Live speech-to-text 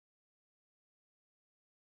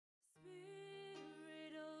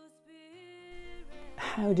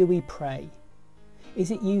how do we pray?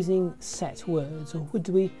 Is it using set words, or would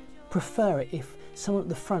we prefer it if someone at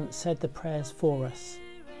the front said the prayers for us?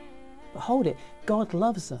 But hold it, God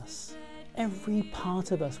loves us. Every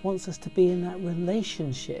part of us wants us to be in that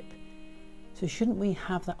relationship. So shouldn't we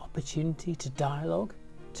have that opportunity to dialogue,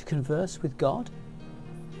 to converse with God?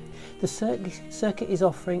 The circuit is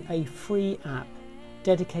offering a free app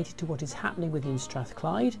dedicated to what is happening within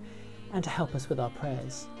Strathclyde and to help us with our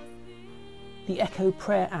prayers. The Echo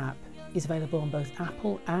Prayer app is available on both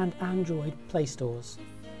Apple and Android Play stores.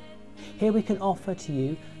 Here we can offer to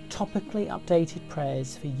you topically updated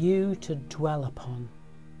prayers for you to dwell upon.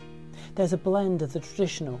 There's a blend of the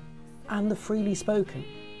traditional and the freely spoken.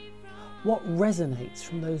 What resonates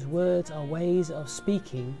from those words are ways of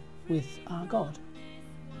speaking with our God.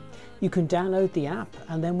 You can download the app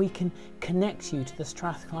and then we can connect you to the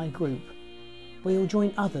Strathclyde group where you'll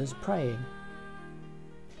join others praying.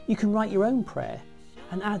 You can write your own prayer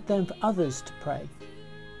and add them for others to pray.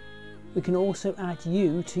 We can also add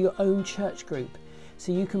you to your own church group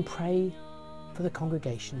so you can pray for the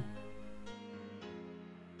congregation.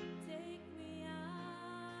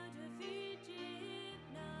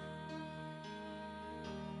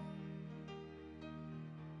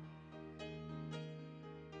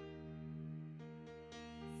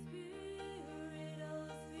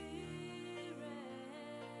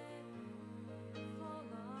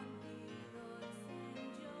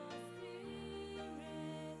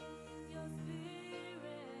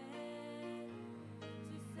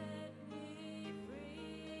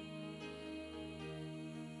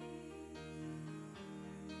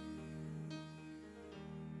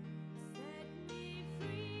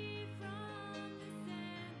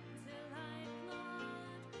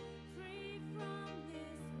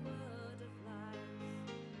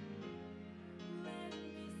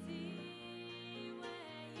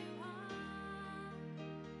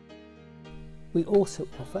 We also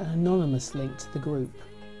offer an anonymous link to the group.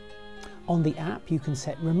 On the app you can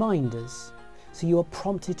set reminders, so you are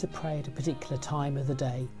prompted to pray at a particular time of the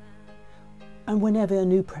day. And whenever a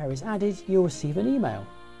new prayer is added, you'll receive an email.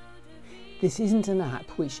 This isn't an app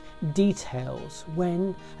which details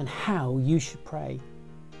when and how you should pray.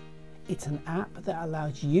 It's an app that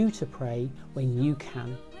allows you to pray when you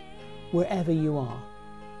can, wherever you are,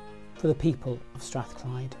 for the people of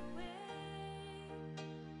Strathclyde.